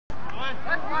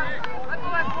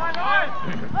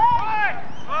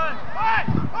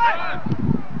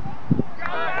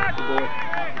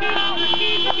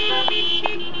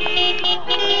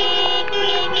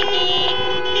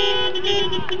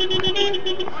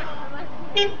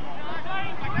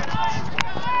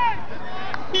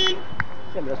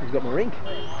Somebody else has got my rink.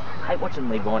 I hate watching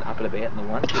Lee going up and about in the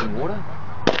ones getting water.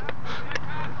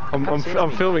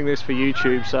 I'm filming this for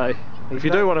YouTube, so if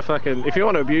you do want to if you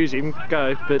want to abuse him,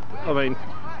 go. But I mean,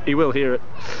 he will hear it.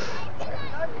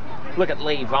 Look at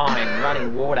Lee Vine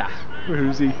running water. Where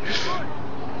is he?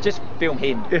 Just film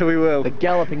him. Yeah, we will. The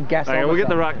galloping gas. Okay, we'll get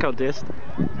the right contest.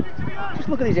 Just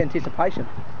look at his anticipation.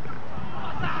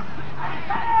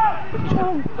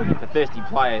 Looking for thirsty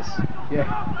players. Yeah.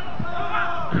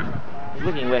 He's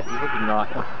looking left, he's looking right.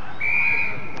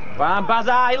 Barn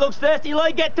buzzer, he looks thirsty,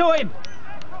 Lee, get to him!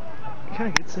 You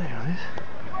can't get there on this.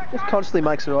 Just constantly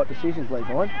makes the right decisions, Lee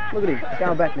Vine. Look at him,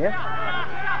 going back now.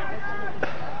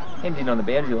 Hemmed in on the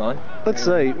boundary line. Let's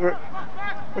see.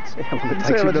 Let's see how long it Let's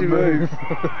takes see how him to much you move.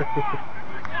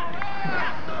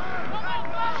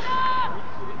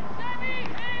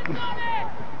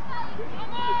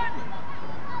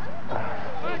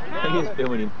 He is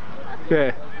filming him.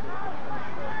 Yeah.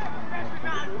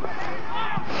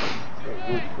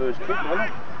 Good first kick, wasn't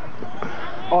it?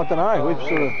 I don't know, we've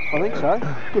sort of, I think so.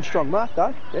 Good strong mark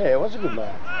though. Yeah, it was a good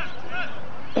mark.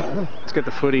 Let's get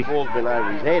the footy. Ball's been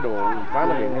over his head or in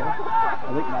front of him.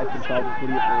 I think they've controlled the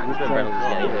footy up there. Reynolds is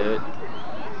getting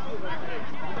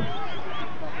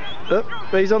hurt.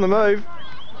 Oh, he's on the move.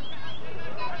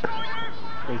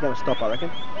 He's going to stop, I reckon.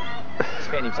 He's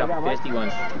found himself a thirsty one.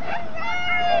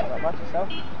 Not much yourself.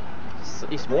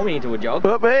 He's swarming into a jog.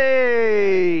 Up,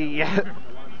 hey! Yeah.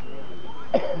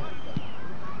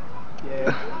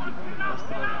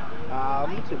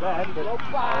 Not too bad, but...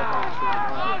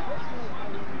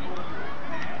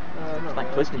 It's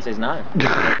like Cliston says no.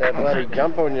 That bloody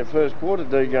jump on your first quarter,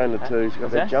 do going to two. He's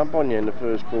got that jump on you in the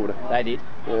first quarter. They did.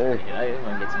 Yeah. Yeah, they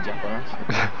want to get some jump on us.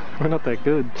 We're not that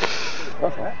good.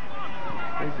 Let's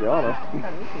be honest.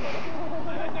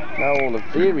 Know all the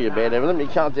theory about everything, but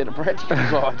you can't do the practical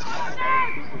side.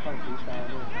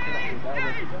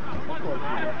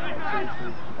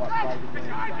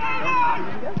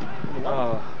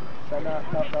 Oh.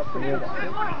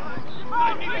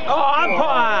 Oh,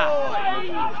 umpire!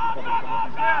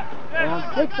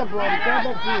 Kick the bloody, go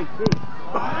back to your kick.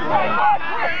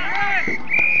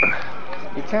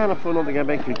 You can't afford not to go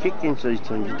back to a kick against these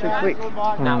teams, you're too quick.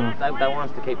 No, they want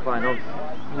us to keep playing on.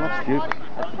 That's stupid.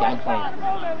 That's the game plan.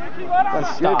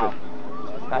 That's stupid.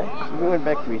 Okay? If we went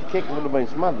back to his kick, it would have been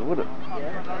smothered, would it?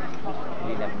 He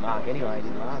didn't have a mark anyway, he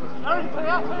didn't mark it.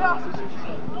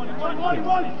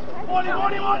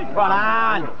 Right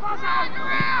on!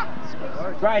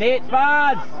 Great hit,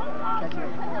 Spuds!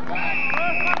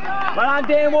 Right on,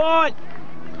 Dan White!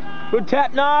 Good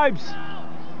tap, Nobes!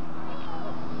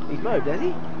 He's moved, has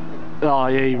he? Oh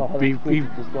yeah, he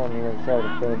just gone here and sold the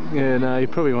fence. yeah, no, you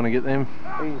probably want to get them.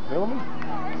 Are you filming?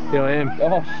 Yeah, I am.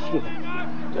 Oh shit.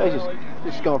 Jesus,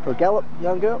 just going for a gallop,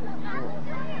 young girl.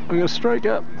 I'm gonna stroke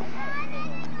up.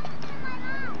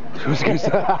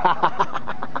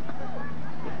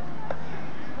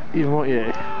 You want,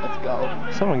 yeah. Let's go.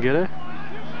 Someone get her.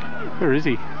 Where is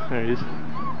he? There he is.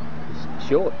 He's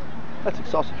short. That's a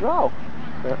sausage roll.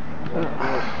 They're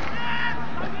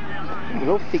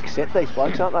all thick set, these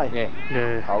blokes, aren't they? Yeah.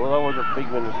 Yeah. Oh, well, I was a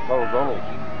big one as horizontal.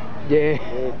 Yeah.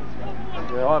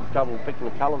 Yeah, I have trouble picking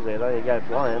the colours out, there you go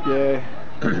playing. Yeah.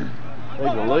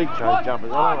 Even the league change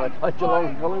jumpers, aren't they? Play Geelong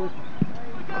and Collingwood.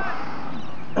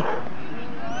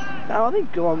 No, I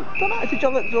think Geelong, don't know, is it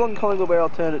Geelong Collingwood wear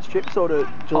alternate strips, or do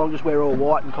Geelong just wear all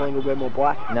white and Collingwood wear more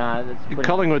black? No, that's pretty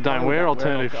Collingwood don't wear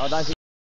alternative I don't think